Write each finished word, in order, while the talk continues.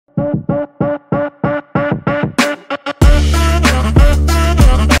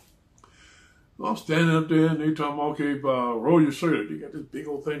standing up there and they talking about, okay, roll your shirt up. They got this big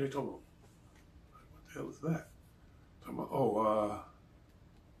old thing they talking about. What the hell is that? Talking about,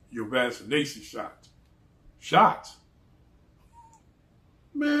 your vaccination shots. Shots?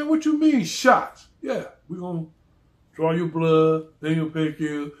 Man, what you mean shots? Yeah, we're going to draw your blood, then you'll pick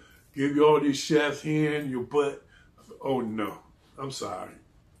you, give you all these shots here in your butt. I said, oh no, I'm sorry.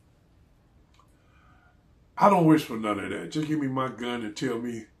 I don't wish for none of that. Just give me my gun and tell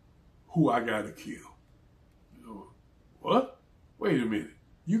me who I got to kill. You know, what? Wait a minute.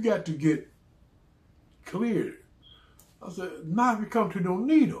 You got to get cleared. I said, not if you come to no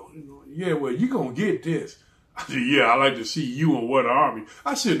needle. You know, yeah, well, you going to get this. I said, yeah, I like to see you in what army.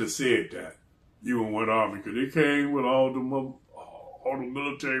 I shouldn't have said that. You in what army? Because they came with all the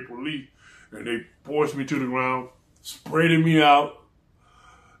military police and they forced me to the ground, spreading me out,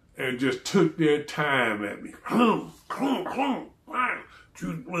 and just took their time at me.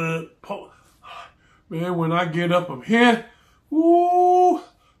 Choose blood. Man, when I get up from here, ooh,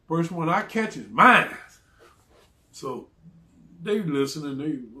 first one I catch is mine. So they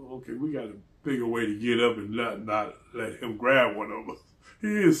listening. Okay, we got a bigger way to get up and not let him grab one of us. He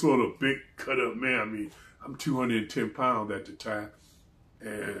is sort of big, cut up man. I mean, I'm 210 pounds at the time.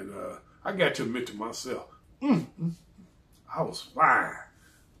 And I got to admit to myself, I was fine.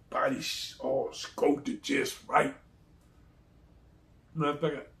 Body all sculpted just right. Matter of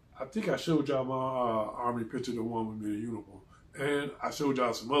fact, I think I showed y'all my army picture, the one with me in uniform. And I showed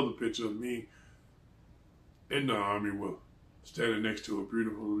y'all some other pictures of me in the army standing next to a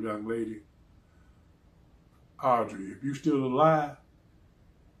beautiful young lady. Audrey, if you still alive,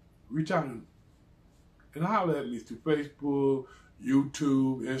 reach out and holler at me through Facebook,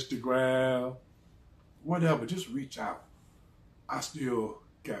 YouTube, Instagram, whatever. Just reach out. I still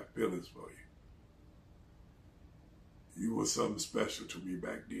got feelings for you. You were something special to me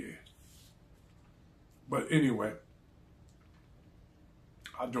back then. But anyway,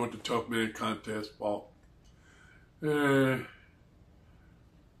 I joined the Tough Man contest, fought. And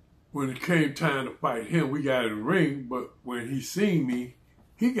when it came time to fight him, we got in the ring, but when he seen me,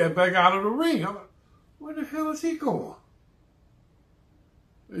 he got back out of the ring. I'm like, where the hell is he going?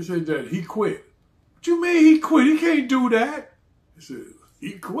 They said that he quit. What you mean he quit? He can't do that. They said,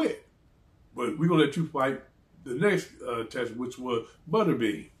 he quit. But we're going to let you fight the next test, which was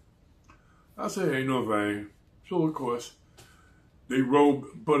Butterbean. I said, ain't no thing. So, of course, they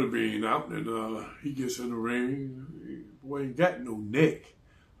rolled Butterbean out, and he gets in the ring. Boy, ain't got no neck.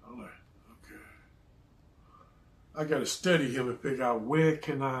 I'm like, okay. I got to study him and figure out where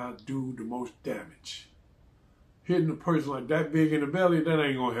can I do the most damage. Hitting a person like that big in the belly, that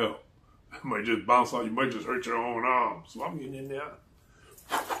ain't going to help. It might just bounce out. You might just hurt your own arm. So I'm getting in there.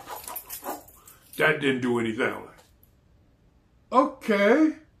 That didn't do anything. I'm like,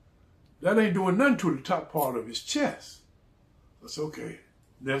 okay. That ain't doing nothing to the top part of his chest. That's okay.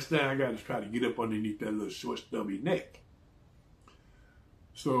 Next thing I got to try to get up underneath that little short, stubby neck.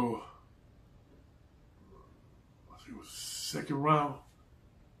 So, I think it was second round.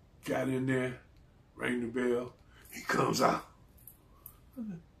 Got in there, rang the bell. He comes out.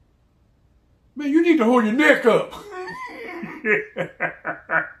 Man, you need to hold your neck up.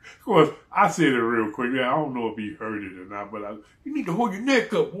 Of course, I said it real quick. I don't know if he heard it or not, but you need to hold your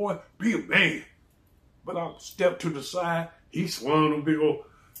neck up, boy. Be a man. But I stepped to the side. He swung them big old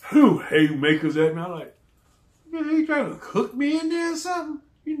haymakers at me. I'm like, man, he trying to hook me in there or something?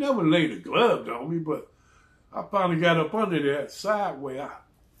 He never laid a glove on me, but I finally got up under that sideway.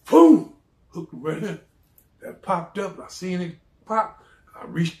 Boom, hooked him right in. That popped up. I seen it pop. I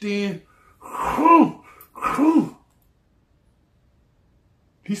reached in.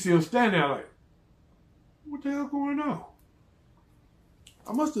 He still standing there like, what the hell going on?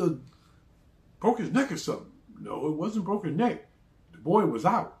 I must have broke his neck or something. No, it wasn't broken neck. The boy was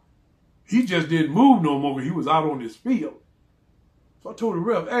out. He just didn't move no more. He was out on his field. So I told the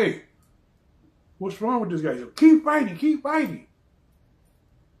ref, hey, what's wrong with this guy? He said, keep fighting, keep fighting.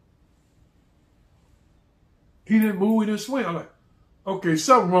 He didn't move, he didn't swing. I'm like, okay,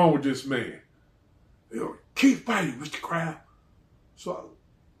 something wrong with this man. They go, keep fighting, Mr. Crab. So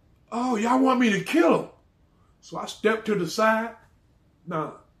oh, y'all want me to kill him? So I stepped to the side.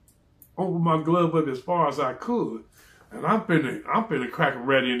 Now, opened my glove up as far as I could. And I'm finna crack him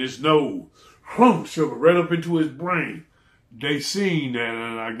right in his nose. Shove it right up into his brain. They seen that,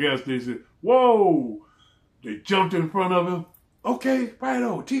 and I guess they said, whoa. They jumped in front of him. Okay, right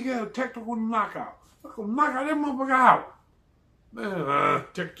on. TKO, technical knockout. I'm gonna knock out that motherfucker out. Man,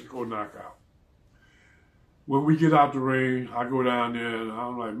 technical knockout. When we get out the ring, I go down there and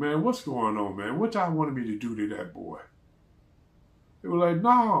I'm like, man, what's going on, man? What y'all wanted me to do to that boy? They were like,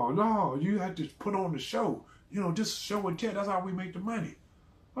 no, you have to put on the show. You know, just show and tell. That's how we make the money.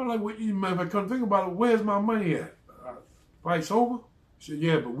 I'm like, what? If I come think about it, where's my money at? Fight's over? He said,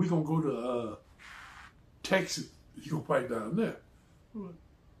 yeah, but we going to go to Texas. You going to fight down there. I'm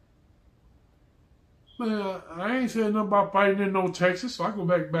like, man, I ain't saying nothing about fighting in no Texas, so I go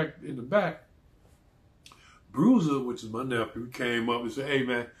back in the back. Bruiser, which is my nephew, came up and said, hey,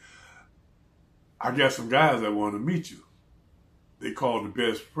 man, I got some guys that want to meet you. They called the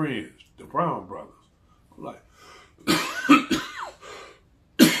best friends, the Brown brothers. I'm like,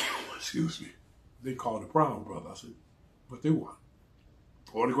 excuse me. They called the Brown brothers. I said, what they want?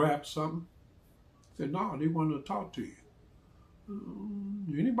 Autograph or something? I said, no, they want to talk to you.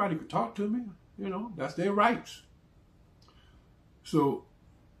 Anybody could talk to me. You know, that's their rights. So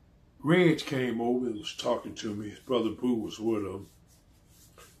Reg came over and was talking to me. His brother Boone was with him.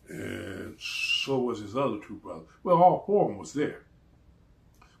 And so was his other two brothers. Well, all four of them was there.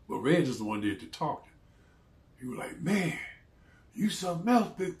 But Reg is the one that did the talking. He was like, man, you something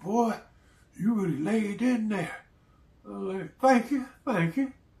else, big boy. You really laid in there. I was like, thank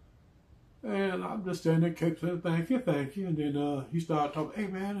you. And I'm just standing there, kept saying, thank you. And then he started talking, hey,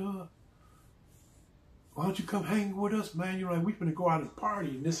 man, why don't you come hang with us, man? You're like, we finna go out and party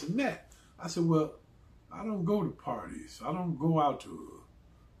and this and that. I said, well, I don't go to parties. I don't go out to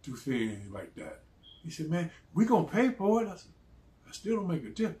do things like that. He said, man, we gonna pay for it. I said, I still don't make a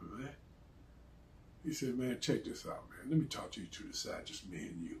difference, man. He said, man, check this out, man. Let me talk to you to the side, just me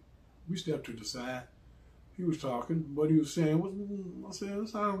and you. We stepped to the side. He was talking. What he was saying was, I said, that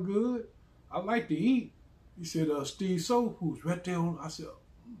sounds good. I like to eat. He said, Steve Soul Food's right there on. I said,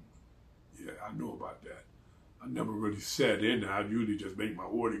 yeah, I know about that. I never really sat in there. I usually just make my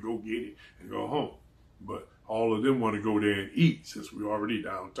order, go get it, and go home. But all of them want to go there and eat since we're already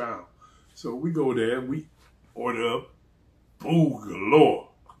downtown. So we go there and we order up food galore.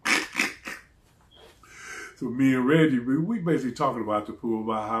 So me and Reggie, we basically talking about the food,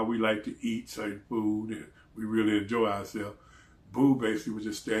 about how we like to eat certain food, and we really enjoy ourselves. Boo basically was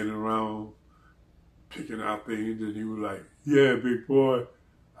just standing around picking out things, and he was like, yeah, big boy,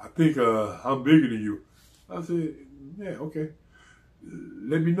 I think I'm bigger than you. I said, yeah, okay.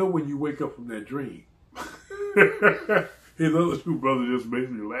 Let me know when you wake up from that dream. His other two brothers just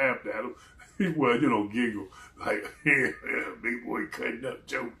basically laughed at him. He was, giggle. Like, yeah, big boy cutting up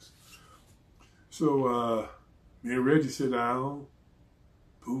jokes. So me and Reggie sat down.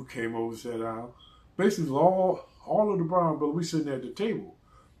 Boo came over and sat down. Basically, all of the Brown brothers, we sitting at the table.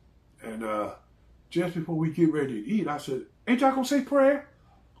 And just before we get ready to eat, I said, ain't y'all gonna say prayer?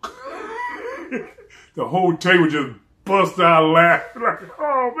 The whole table just bust out laughing. Like,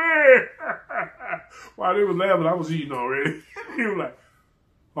 oh, man. While they was laughing, I was eating already. He was like,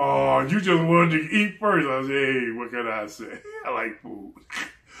 oh, you just wanted to eat first. I said, hey, what can I say? I like food.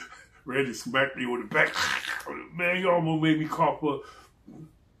 Reggie smacked me on the back. Man, you almost made me cough up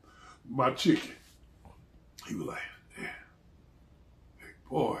my chicken. He was like, yeah, hey,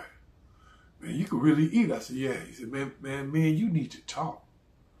 boy, man, you can really eat. I said, yeah. He said, man, you need to talk.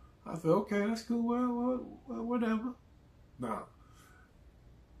 I said, okay, that's cool. Well, whatever. Now,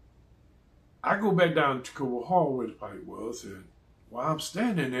 I go back down to the hall where the fight was, and while I'm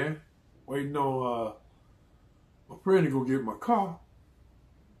standing there waiting on my friend to go get my car,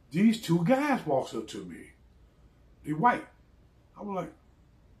 these two guys walks up to me. They white. I was like,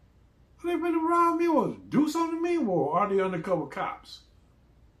 are they been around me or do something to me, or are they undercover cops?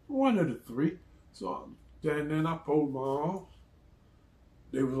 One of the three. So I'm standing there and I fold my arms.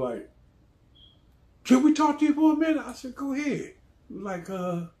 They was like, can we talk to you for a minute? I said, go ahead. Like,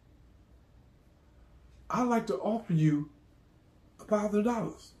 I'd like to offer you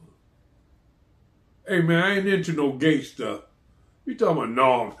 $1,000. Hey, man, I ain't into no gay stuff. You talking about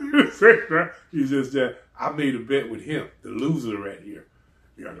no. He just said, I made a bet with him, the loser right here.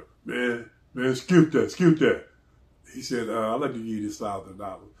 You gotta, man, skip that. He said, I'd like to give you this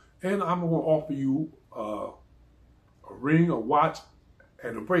 $1,000. And I'm going to offer you a ring, a watch,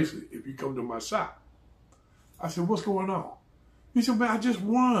 and a bracelet if you come to my shop. I said, what's going on? He said, man, I just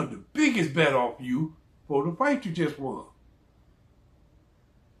won the biggest bet off you for the fight you just won.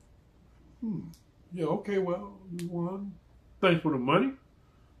 Yeah, okay, well, you won. Thanks for the money.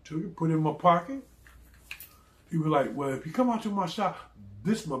 Took it, put it in my pocket. He was like, well, if you come out to my shop,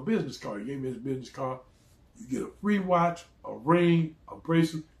 this is my business card. He gave me his business card. You get a free watch, a ring, a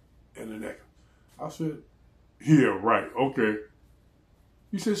bracelet, and a necklace. I said, yeah, right, okay.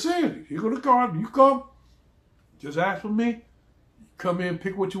 He said, Sandy, here go the card. You come, just ask for me. You come in,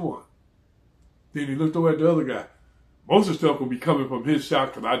 pick what you want. Then he looked over at the other guy. Most of the stuff will be coming from his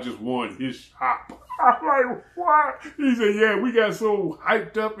shop because I just won his shop. I'm like, what? He said, yeah, we got so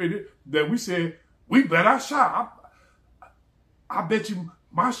hyped up in it that we said, we bet our shop. I bet you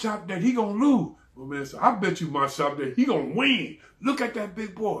my shop that he gonna lose. Well, man said, I bet you my shop that he gonna win. Look at that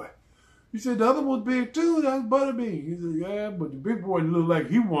big boy. He said, the other one's big too, that's Butterbean. He said, yeah, but the big boy looked like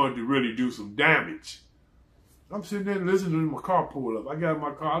he wanted to really do some damage. I'm sitting there listening to my car pull up. I got in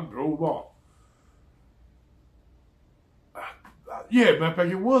my car, I drove off. Yeah, matter of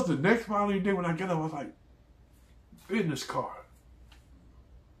fact, it was the next following day when I got up, I was like, business card.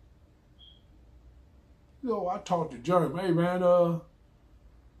 I talked to Jeremy, hey man,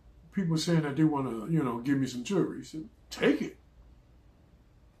 people saying that they want to, give me some jewelry. He said, take it.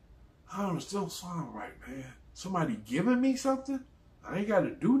 I don't still sound right, man. Somebody giving me something? I ain't got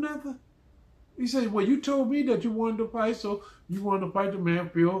to do nothing? He said, well, you told me that you wanted to fight, so you wanted to fight the man,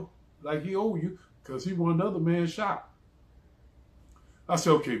 feel like he owe you because he won another man's shop. I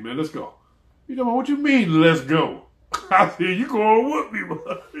said, okay, man, let's go. He said, well, what you mean, let's go? I said, you going to whoop me, man.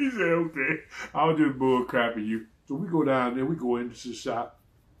 He said, okay, I was just bull crapping you. So we go down there, we go into the shop,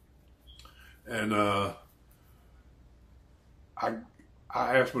 and I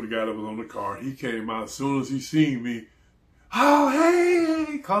asked for the guy that was on the car. He came out as soon as he seen me. Oh,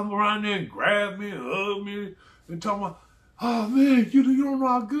 hey, come around there and grab me and hug me and talk about, oh, man, you don't know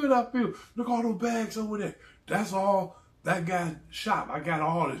how good I feel. Look all those bags over there. That's all that guy's shop. I got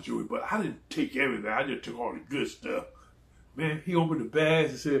all his jewelry, but I didn't take everything. I just took all the good stuff. Man, he opened the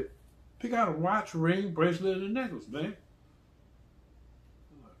bags and said, pick out a watch, ring, bracelet, and a necklace, man.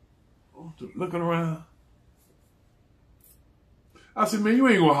 I'm just looking around. I said, man, you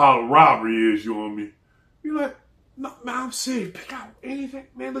ain't gonna holler robbery is you on me. You're like, no, man, I'm serious. Pick out anything.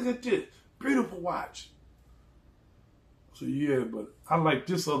 Man, look at this. Beautiful watch. I said, yeah, but I like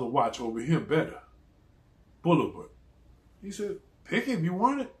this other watch over here better. Boulevard. He said, pick it if you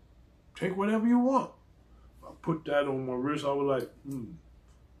want it. Take whatever you want. I put that on my wrist. I was like,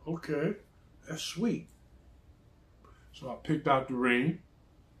 okay, that's sweet. So I picked out the ring.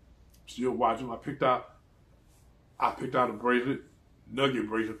 Still watching. I picked out a bracelet, nugget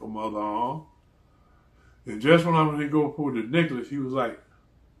bracelet for my other arm. And just when I was going to go for the necklace, he was like,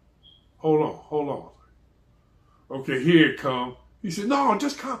 hold on. Okay, here it comes. He said, no,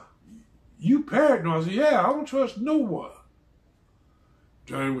 just come. You paranoid. I said, yeah, I don't trust no one.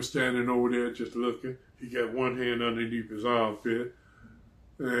 Johnny was standing over there just looking. He got one hand underneath his armpit.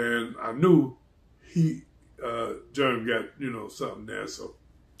 And I knew Johnny got, something there. So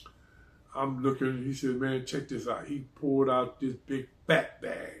I'm looking. He said, man, check this out. He pulled out this big fat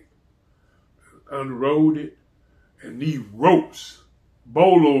bag, unrolled it, and these ropes,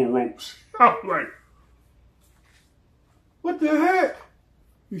 bolo ropes. I was like, what the heck?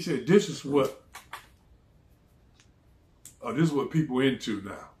 He said, this is what people into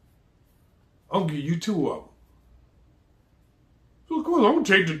now. I'll give you two of them. So of course, I'm going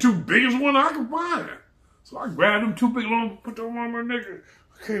to take the two biggest one I can find. So I grabbed them two big ones, put them on my nigga.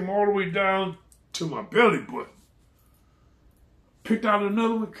 I came all the way down to my belly button. Picked out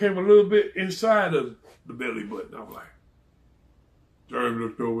another one, came a little bit inside of the belly button. I'm like, Jeremy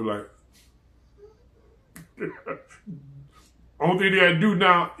looked over like, only thing they gotta do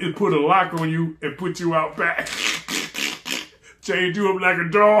now is put a lock on you and put you out back. Change you up like a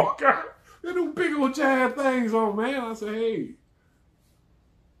dog. They do big old giant things on, man. I said, hey,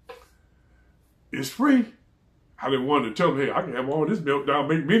 it's free. I didn't want to tell them, hey, I can have all this meltdown,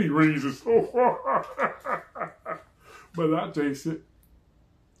 make many rings and so forth. But I taste it.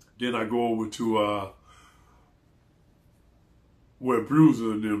 Then I go over to where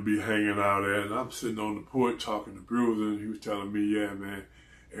Bruiser and them be hanging out at, and I'm sitting on the porch talking to Bruiser, and he was telling me, yeah, man,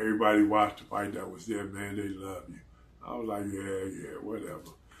 everybody watched the fight that was there, man, they love you. I was like, yeah,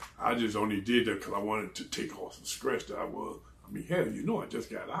 whatever. I just only did that because I wanted to take off some stress that I was. I mean, hell, I just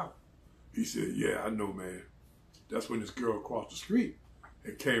got out. He said, yeah, I know, man. That's when this girl across the street,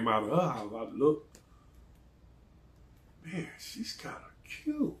 it came out of her house. I looked, man, she's kind of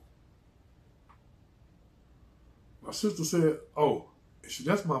cute. My sister said, oh,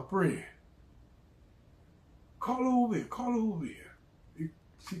 that's my friend. Call her over here.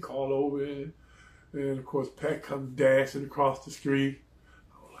 She called over here. And of course, Pat comes dashing across the street.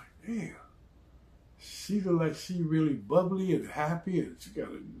 I was like, damn. She look like she really bubbly and happy, and she got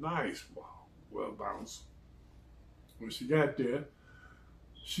a nice, well bounce. When she got there,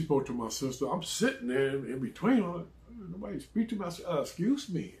 she spoke to my sister. I'm sitting there in between them. Nobody speak to me. I said, excuse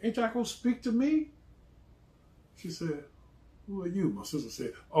me, ain't y'all gonna speak to me? She said, who are you? My sister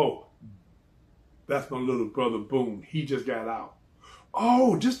said, oh, that's my little brother Boone. He just got out.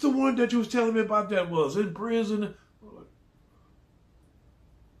 Oh, just the one that you was telling me about that was in prison.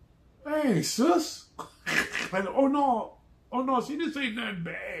 Hey, sis. said, oh no, see, this ain't nothing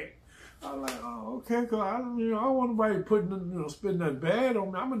bad. I was like, oh, okay, cause I don't want nobody putting, spitting that bad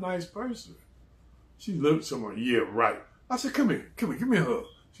on me. I'm a nice person. She looked somewhere, yeah, right. I said, come here, give me a hug.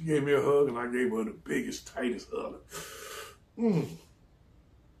 She gave me a hug, and I gave her the biggest, tightest hug.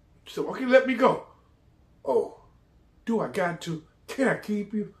 She said, okay, let me go. Oh, do I got to? Can I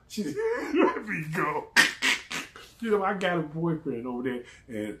keep you? She said, let me go. I got a boyfriend over there,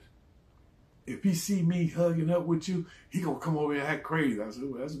 and if he see me hugging up with you, he gonna come over and act crazy. I said,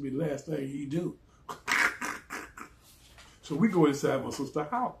 well, that's gonna be the last thing he do. So we go inside my sister's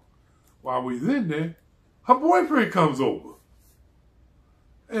house. While we was in there, her boyfriend comes over.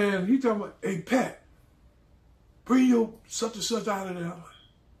 And he talking about, hey, Pat, bring your such and such out of there.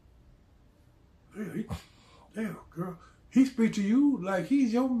 I'm like, damn, girl. He speak to you like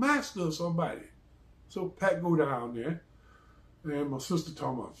he's your master or somebody. So Pat go down there, and my sister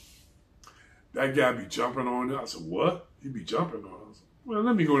told me, that guy be jumping on there. I said, what? He be jumping on us. Well,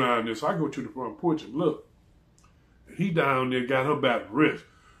 let me go down there. So I go to the front porch and look. And he down there got her back wrist,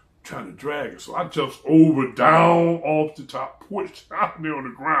 trying to drag her. So I jumps down off the top porch, out there on the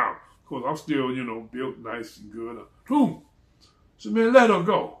ground. Because I'm still, built nice and good. Boom. I said, man, let her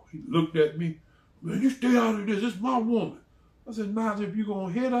go. He looked at me. Man, you stay out of this. It's my woman. I said, nah, if you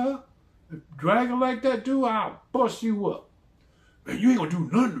going to hit her, drag her like that, too, I'll bust you up. Man, you ain't going to do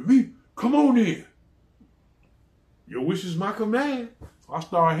nothing to me. Come on in. Your wish is my command. So I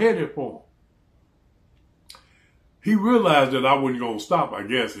started heading for him. He realized that I wasn't going to stop, I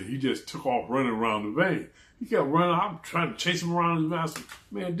guess, and he just took off running around the van. He kept running. I'm trying to chase him around the van. I said,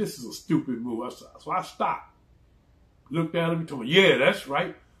 man, this is a stupid move. So I stopped. Looked at him and told him, yeah, that's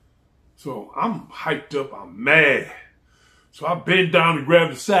right. So I'm hyped up. I'm mad. So I bent down to grab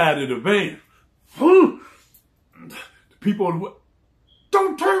the side of the van. The people on the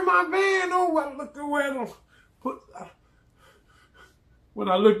don't turn my van over. I looked away. When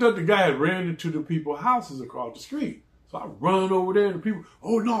I looked up, the guy had ran into the people's houses across the street. So I run over there, and the people,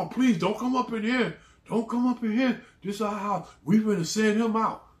 oh no, please don't come up in here. Don't come up in here. This is our house. We're going to send him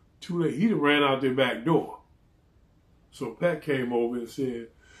out. Too late. He done ran out their back door. So Pat came over and said,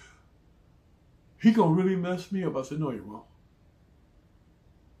 he going to really mess me up. I said, no, he won't.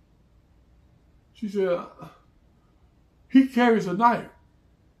 She said, he carries a knife.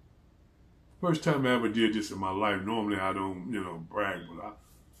 First time I ever did this in my life. Normally I don't, brag, but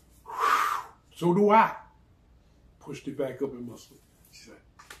so do I. Pushed it back up in my sleeve. She said,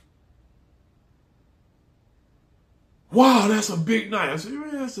 wow, that's a big knife. I said, yeah,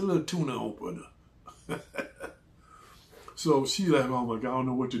 that's a little tuna opener. So she like, oh my God, I don't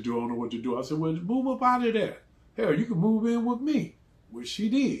know what to do. I said, well, move up out of there. Hell, you can move in with me, which she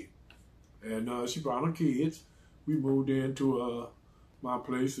did. And she brought her kids. We moved into my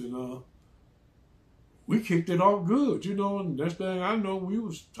place, and we kicked it off good, and next thing I know, we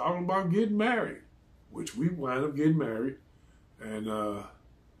was talking about getting married, which we wound up getting married. And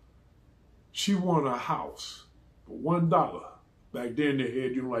she won a house for $1. Back then they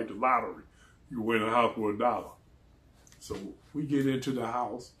had, like the lottery. You win a house for $1. So we get into the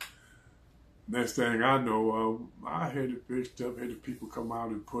house. Next thing I know, I had it fixed up, had the people come out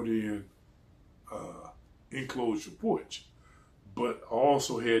and put in enclosure porch. But I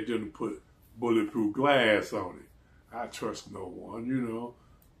also had them to put bulletproof glass on it. I trust no one,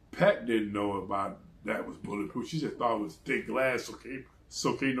 Pat didn't know about that was bulletproof. She just thought it was thick glass,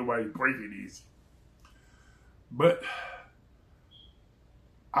 so can't nobody break it easy. But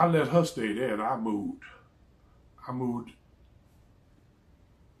I let her stay there, and I moved. I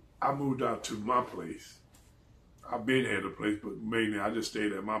moved out to my place. I've been at a place, but mainly I just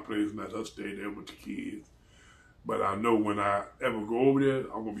stayed at my place and let her stay there with the kids. But I know when I ever go over there,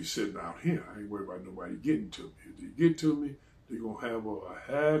 I'm going to be sitting out here. I ain't worried about nobody getting to me. If they get to me, they're going to have a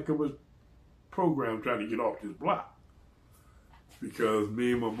heck of a program trying to get off this block. Because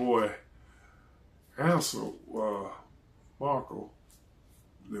me and my boy, Ansel, Marco,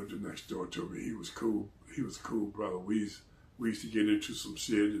 lived next door to me. He was cool. He was a cool brother. We used to get into some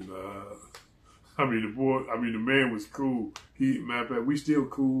shit, and the man was cool. Matter of fact, we still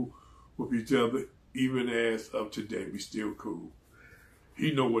cool with each other, even as of today. We still cool.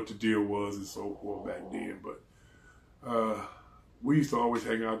 He know what the deal was and so forth back then, but we used to always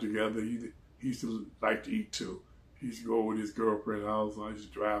hang out together. He used to like to eat too. He used to go with his girlfriend's house. I used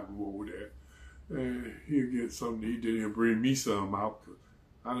to drive him over there, and he'd get something to eat. Then he'll bring me some out.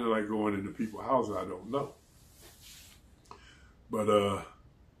 I don't like going into people's houses I don't know. But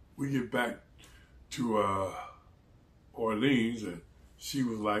we get back to Orleans, and she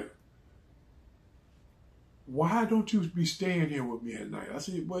was like, why don't you be staying here with me at night? I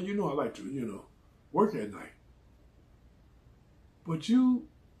said, well, I like to, work at night. but you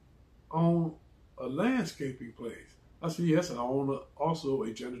own a landscaping place. I said, yes, I own also a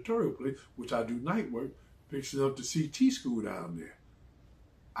janitorial place, which I do night work, fixing up the CT school down there.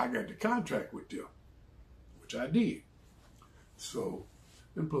 I got the contract with them, which I did. So,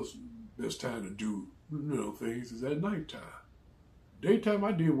 and plus, best time to do, things is at nighttime. Daytime,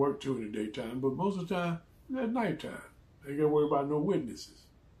 I did work too in the daytime, but most of the time, at nighttime. Ain't got to worry about no witnesses.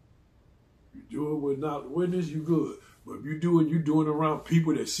 You do it without witness, you good. But if you doing it around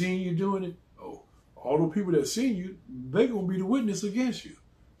people that seen you doing it, oh, all the people that seen you, they gonna be the witness against you.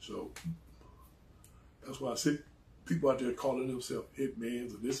 So that's why I say people out there calling themselves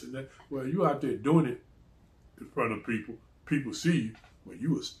hitmans or this and that. Well, you out there doing it in front of people. People see you. Well,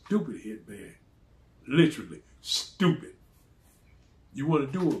 you a stupid hitman. Literally stupid. You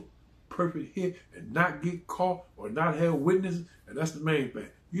want to do a perfect hit and not get caught or not have witnesses, and that's the main thing.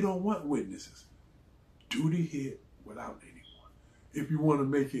 You don't want witnesses. Do the hit without anyone. If you want to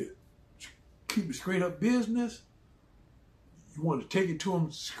make it, keep it straight up business, you want to take it to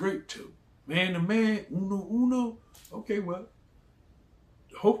them straight to man, uno. Okay, well,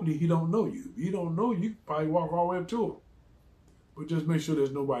 hopefully he don't know you. If he don't know you, probably walk all the way up to him. But just make sure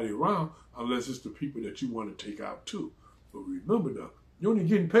there's nobody around unless it's the people that you want to take out too. But remember though, you're only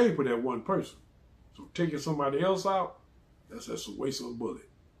getting paid for that one person. So taking somebody else out, that's a waste of a bullet.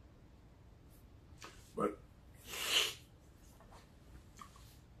 But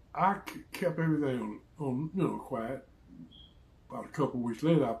I kept everything on quiet. About a couple of weeks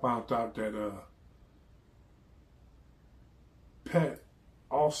later, I found out that Pat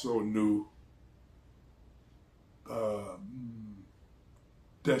also knew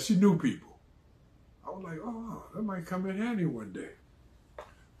that she knew people. I was like, oh, that might come in handy one day.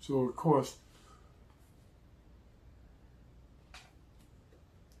 So, of course,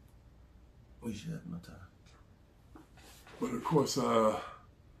 we should have no time. But of course,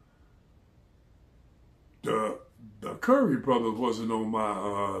 the Curry brothers wasn't on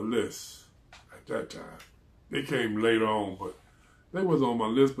my list at that time. They came later on, but they was on my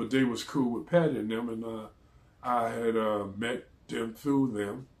list. But they was cool with Patty and them, and I had met them through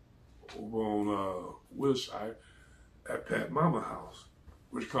them over on Wilshire at Pat Mama house,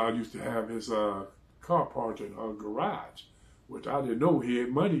 which Carl used to have his car parked in her garage, which I didn't know he had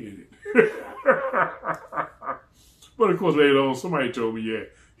money in it. But of course, later on, somebody told me, yeah,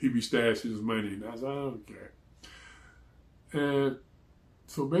 he be stashing his money, and I said, I don't care. And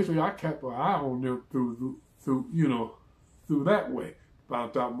so basically, I kept an eye on them through that way.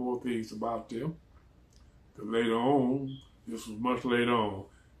 Found out more things about them. Because later on, this was much later on,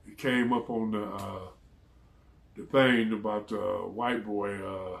 it came up on the thing about the white boy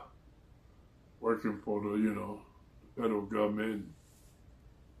working for the federal government.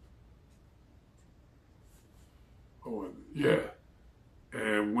 Oh yeah,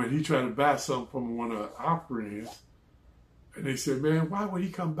 and when he tried to buy something from one of our friends, and they said, man, why would he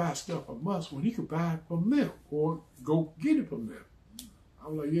come buy stuff from us when he could buy it from them or go get it from them? I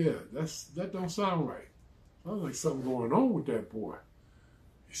was like, yeah, that don't sound right. Sounds like something going on with that boy.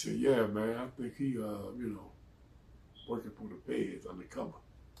 He said, yeah, man, I think he, working for the feds undercover.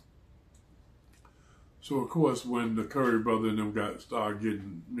 So, of course, when the Curry brother and them started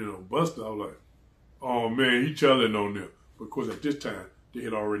getting, busted, I was like, oh, man, he telling on them. But, of course, at this time, they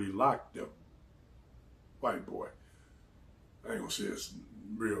had already locked them. White boy. I ain't going to say his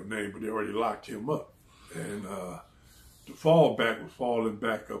real name, but they already locked him up. And the fallback was falling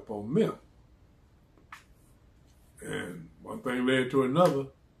back up on them. And one thing led to another.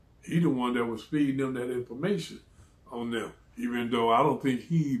 He the one that was feeding them that information on them. Even though I don't think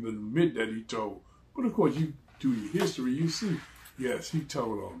he even admit that he told. But, of course, you do your history, you see, yes, he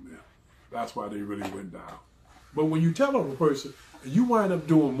told on them. That's why they really went down. But when you tell on a person, and you wind up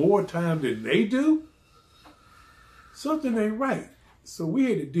doing more time than they do, something ain't right. So we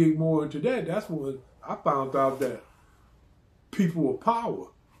had to dig more into that. That's when I found out that people with power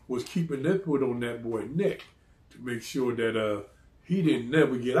was keeping their foot on that boy's neck to make sure that he didn't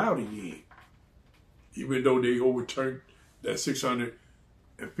never get out again. Even though they overturned that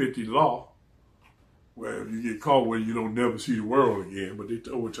 650 law, where if you get caught with it, you don't never see the world again. But they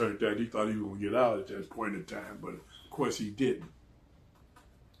overturned that. He thought he was going to get out at that point in time. But, of course, he didn't.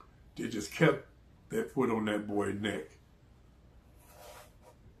 They just kept their foot on that boy's neck.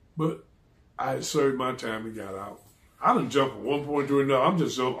 But I had served my time and got out. I done jumped from one point to another. I'm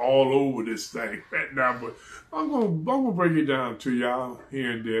just all over this thing right now. But I'm gonna break it down to y'all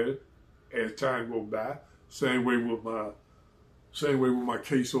here and there as time goes by. Same way with my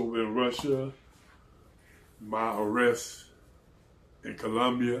case over in Russia, my arrest in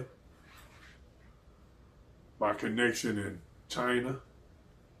Colombia, my connection in China.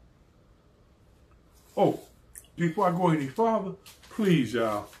 Oh, before I go any farther, please,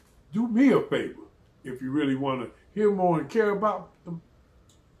 y'all, do me a favor. If you really want to hear more and care about the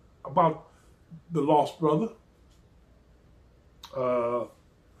lost brother, I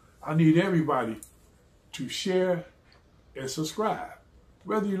need everybody to share and subscribe.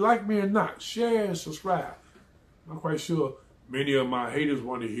 Whether you like me or not, share and subscribe. I'm quite sure many of my haters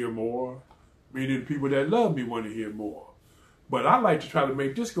want to hear more. Many of the people that love me want to hear more. But I like to try to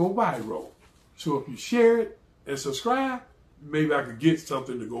make this go viral. So if you share it and subscribe, maybe I could get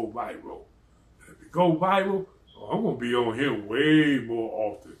something to go viral. If it go viral, I'm going to be on here way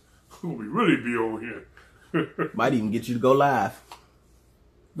more often. I'm going to really be on here. Might even get you to go live.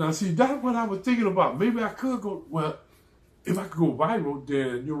 Now, see, that's what I was thinking about. Maybe I could go, well, if I could go viral,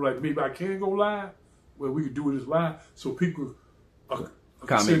 then, you know, like maybe I can go live, where we could do this live, so people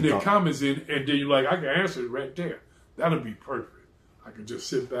send their comments in, and then you're like, I can answer it right there. That'll be perfect. I can just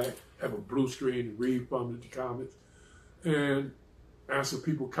sit back, have a blue screen, and read from the comments, and answer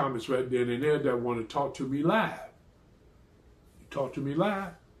people's comments right then and there that want to talk to me live. You talk to me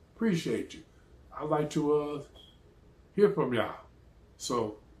live, appreciate you. I like to hear from y'all.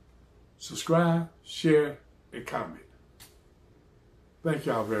 So, subscribe, share, and comment. Thank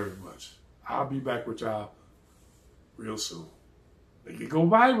y'all very much. I'll be back with y'all real soon. Make it go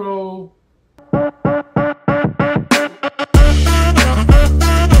viral.